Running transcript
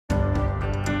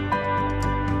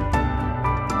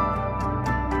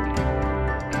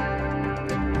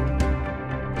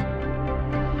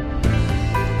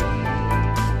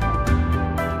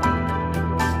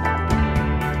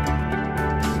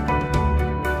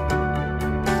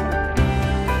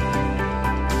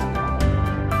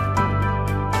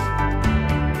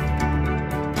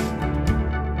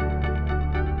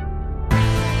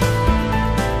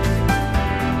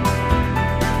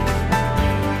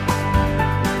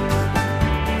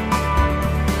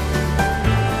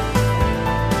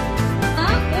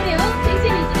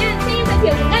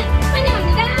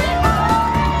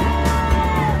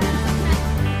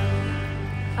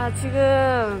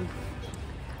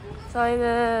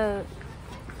지금은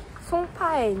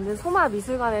송파에 있는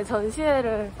소마미술관의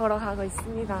전시회를 보러 가고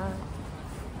있습니다.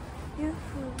 유후.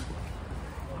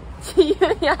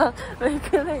 지유야, 왜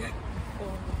그래?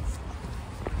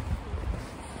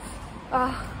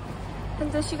 아,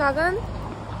 현재 시각은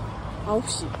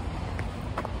 9시.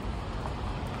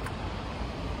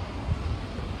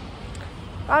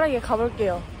 빠르게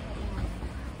가볼게요.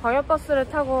 광역버스를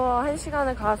타고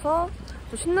 1시간을 가서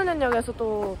또 신논현역에서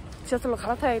또 지하철로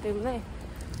갈아타야 하기 때문에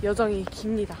여정이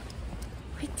깁니다.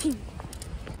 화이팅!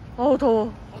 어우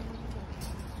더워.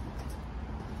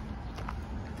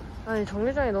 아니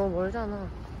정류장이 너무 멀잖아. 너무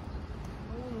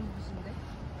무슨데?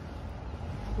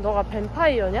 너가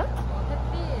뱀파이어냐?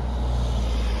 햇빛.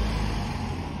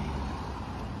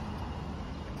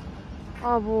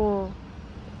 아 뭐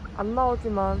안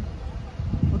나오지만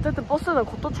어쨌든 버스는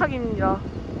곧 도착입니다.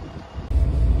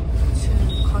 지금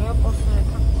광역버스를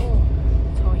탔고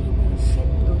저희는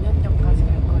신논현역까지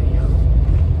갈 거예요.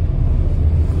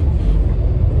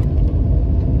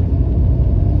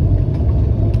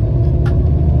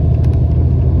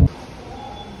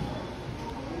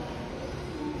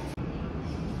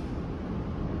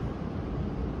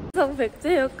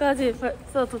 백제역까지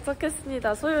벌써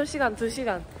도착했습니다. 소요 시간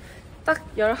 2시간. 딱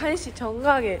 11시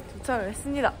정각에 도착을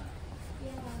했습니다.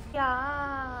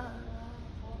 야.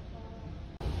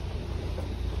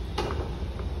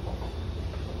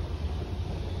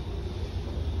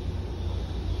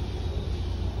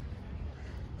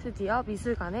 드디어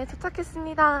미술관에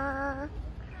도착했습니다.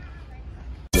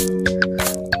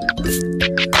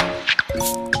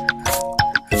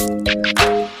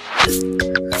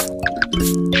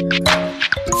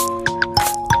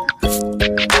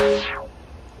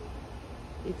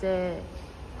 이제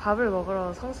밥을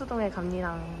먹으러 성수동에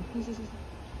갑니다. 계속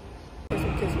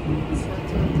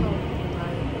지하철 타고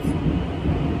가야겠어.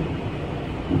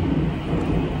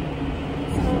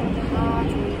 서울 다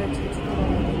좋은데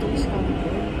제주도는 이동시간인데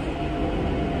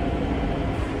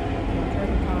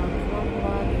그래도 다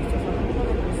그만하게 있어서 한 번에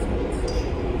볼 수 있지.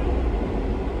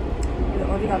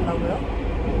 어디 간다고요?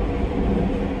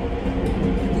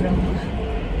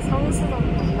 성수동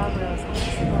간다고요.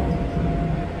 성수동.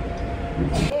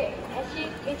 네, 다시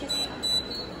해주세요.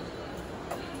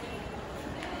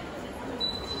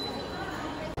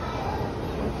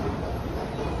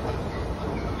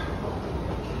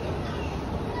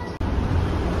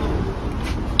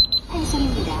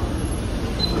 한송입니다.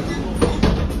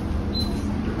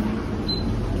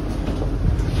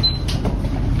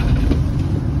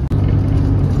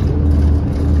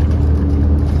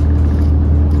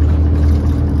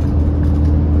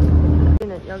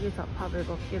 우리는 여기서 밥을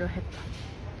먹기로 했다.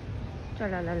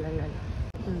 짤랄랄랄랄.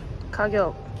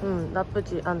 가격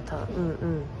나쁘지 않다.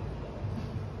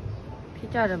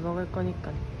 피자를 먹을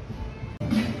거니까.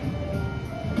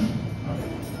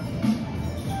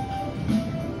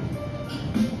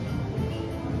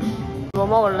 뭐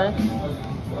먹을래?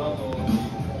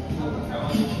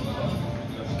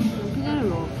 피자를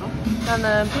먹을까?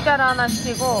 나는 피자를 하나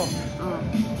시키고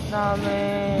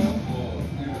그다음에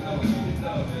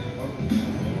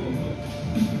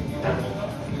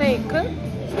스테이크?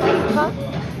 파스타?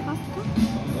 파스타?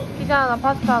 피자 하나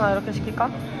파스타 하나 이렇게 시킬까?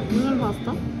 무슨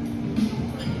파스타?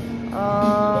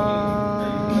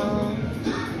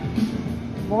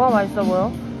 뭐가 맛있어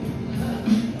보여?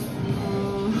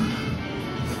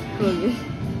 그러게.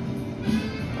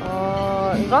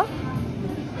 이거?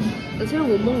 나 새우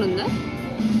못 먹는데?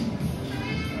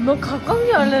 너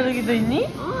각광기 알레르기도 있니?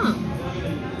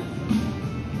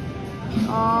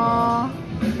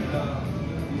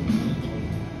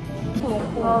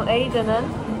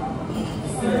 에이드는?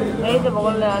 에이드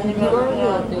먹을래? 아니면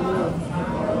그냥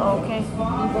오케이.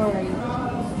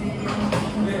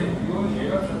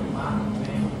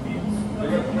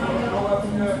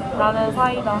 나는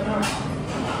사이다.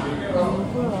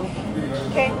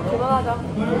 오케이, 그만하자.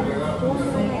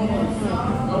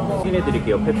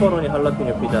 확인해드릴게요. 페퍼로니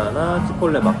할라피뇨 피자 하나,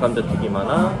 치폴레 맛감자 튀김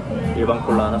하나, 일반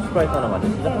콜라 하나, 스프라이트 하나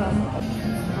맞으시죠?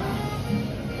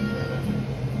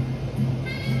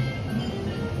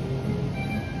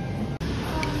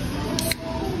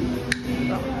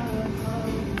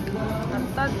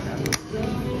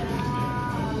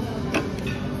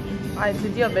 아니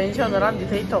드디어 멘션을 한? 네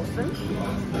데이터 없음?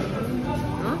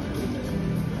 응?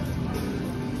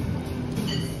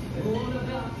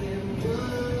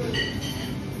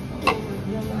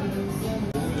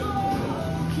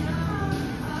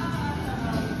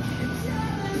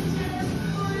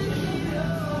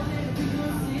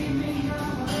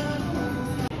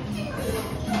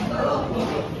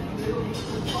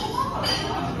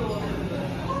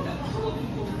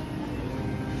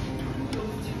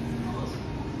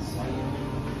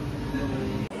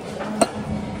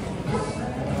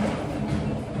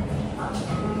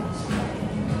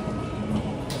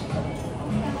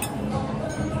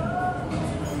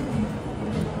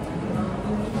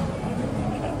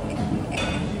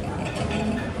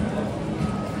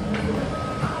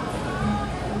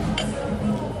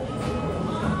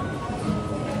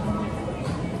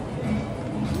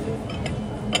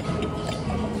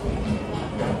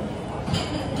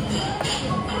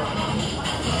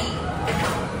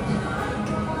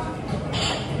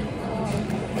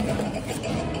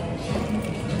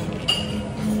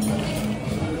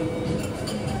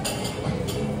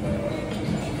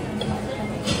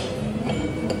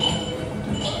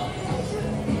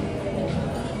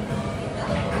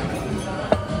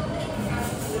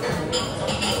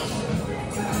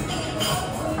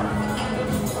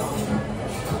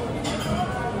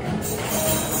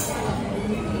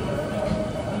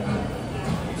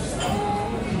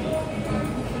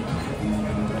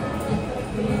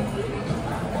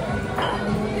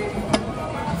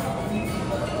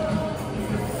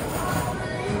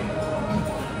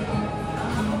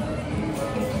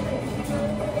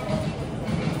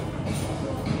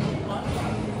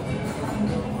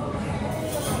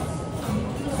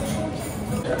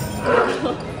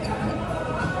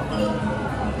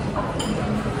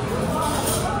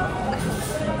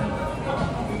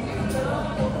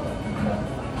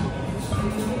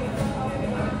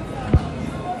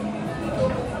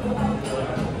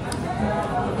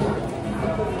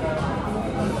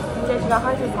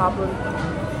 시간 1시 4분.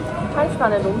 1시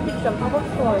반에 논픽션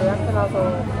팝업스토어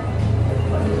예약해놔서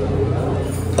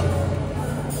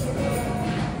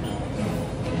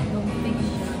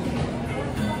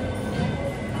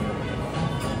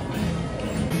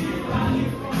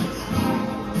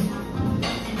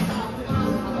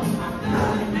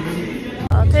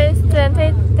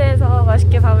테이스트에서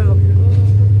맛있게 밥을 먹고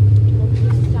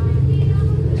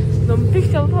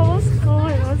논픽션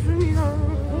팝업스토어에 왔습니다.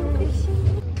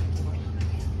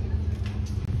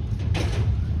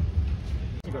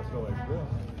 가 들어가 있고요.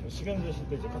 시간 되실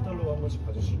때 이제 카탈로그 한 번씩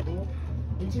봐주시고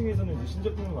 1층에서는 이제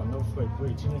신제품을 만나볼 수가 있고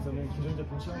 2층에서는 기존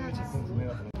제품 시험일 제품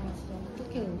구매가 가능합니다.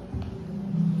 어떻게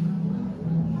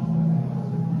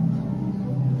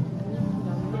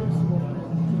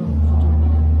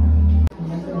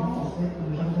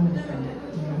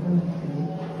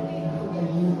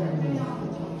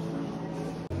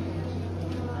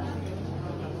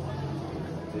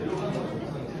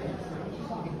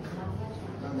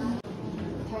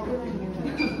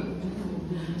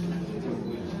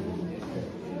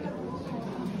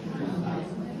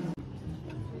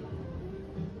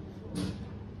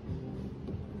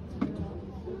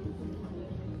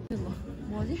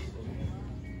뭐지?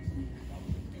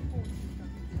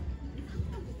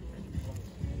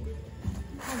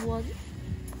 아 뭐하지?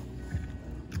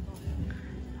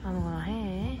 아무거나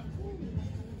해.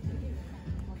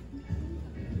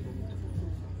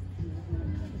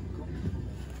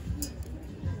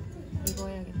 이거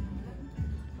해야겠다.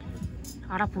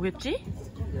 알아보겠지?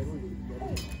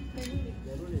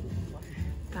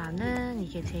 나는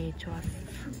이게 제일 좋았어.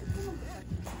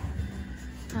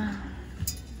 아.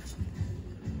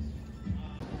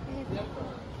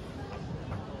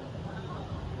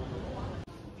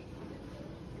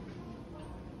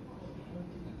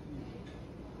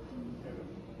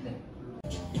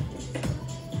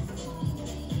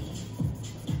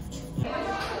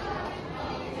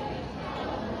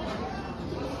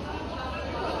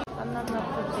 바나나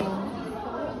푸딩.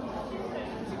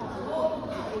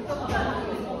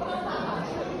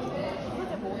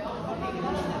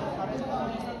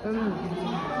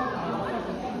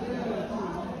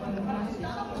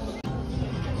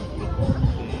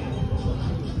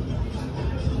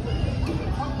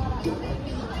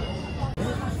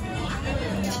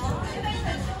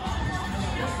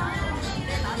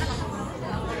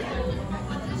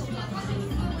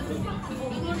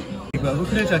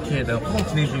 호텔 자켓에다가 포장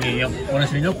진행 중이에요.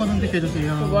 원하시는 여권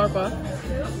선택해주세요. 뭐 할 거야?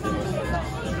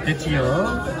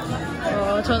 됐지요?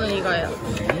 저는 이거요.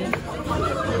 네.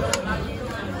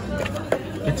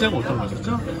 대체하고 어떤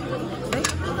거셨죠? 네?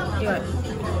 이거요.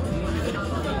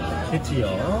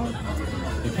 됐지요?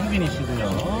 네,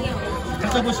 펭귄이시고요.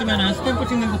 찾아보시면 스탬프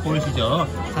찍는 거 보이시죠?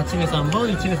 4층에서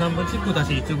한번, 2층에서 한번 찍고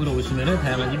다시 이쪽으로 오시면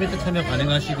다양한 이벤트 참여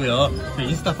가능하시고요. 저희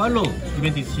인스타 팔로우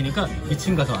이벤트 있으시니까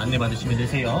 2층 가서 안내 받으시면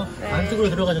되세요. 네. 안쪽으로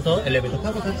들어가셔서 엘리베이터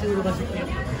타고 4층으로 가실게요.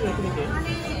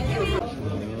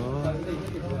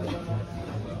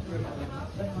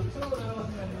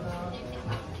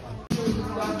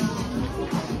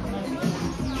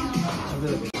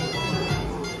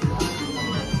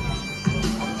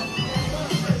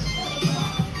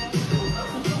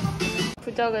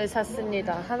 부적을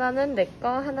샀습니다. 하나는 내 거,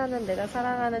 하나는 내가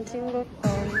사랑하는 친구 거.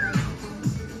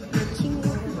 내 친구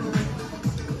거.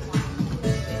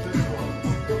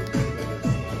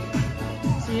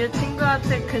 이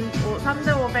친구한테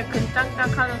 3대500 근짱짱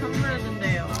하는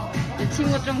선물해준대요. 내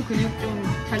친구 좀 근육 좀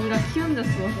자기가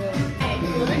키운댔어.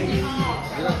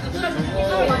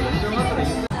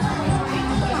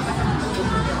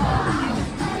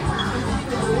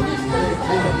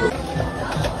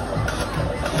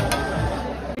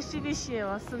 CDC에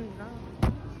왔습니다.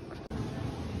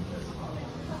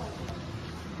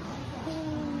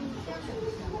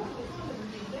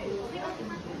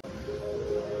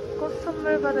 꽃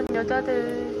선물 받은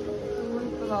여자들 너무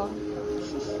예쁘다.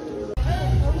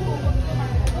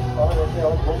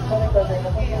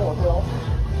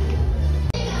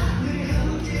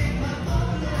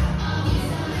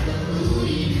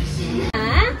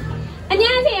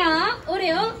 안녕하세요.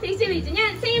 오레오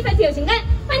 112주년 생일 파티에 오신 걸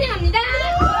환영합니다.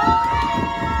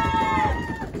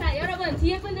 자, 여러분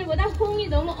뒤에 분들보다 호응이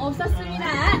너무 없었습니다.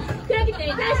 그렇기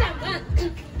때문에 다시 한번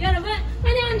여러분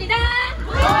환영합니다.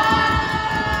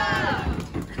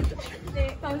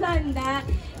 네, 감사합니다.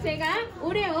 제가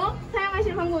오레오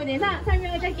사용하실 방법에 대해서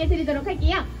설명을 짧게 드리도록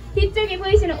할게요. 뒤쪽에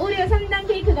보이시는 오레오 3단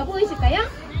케이크가 보이실까요?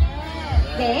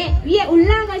 네, 위에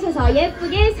올라가셔서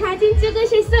예쁘게 사진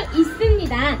찍으실 수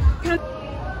있습니다.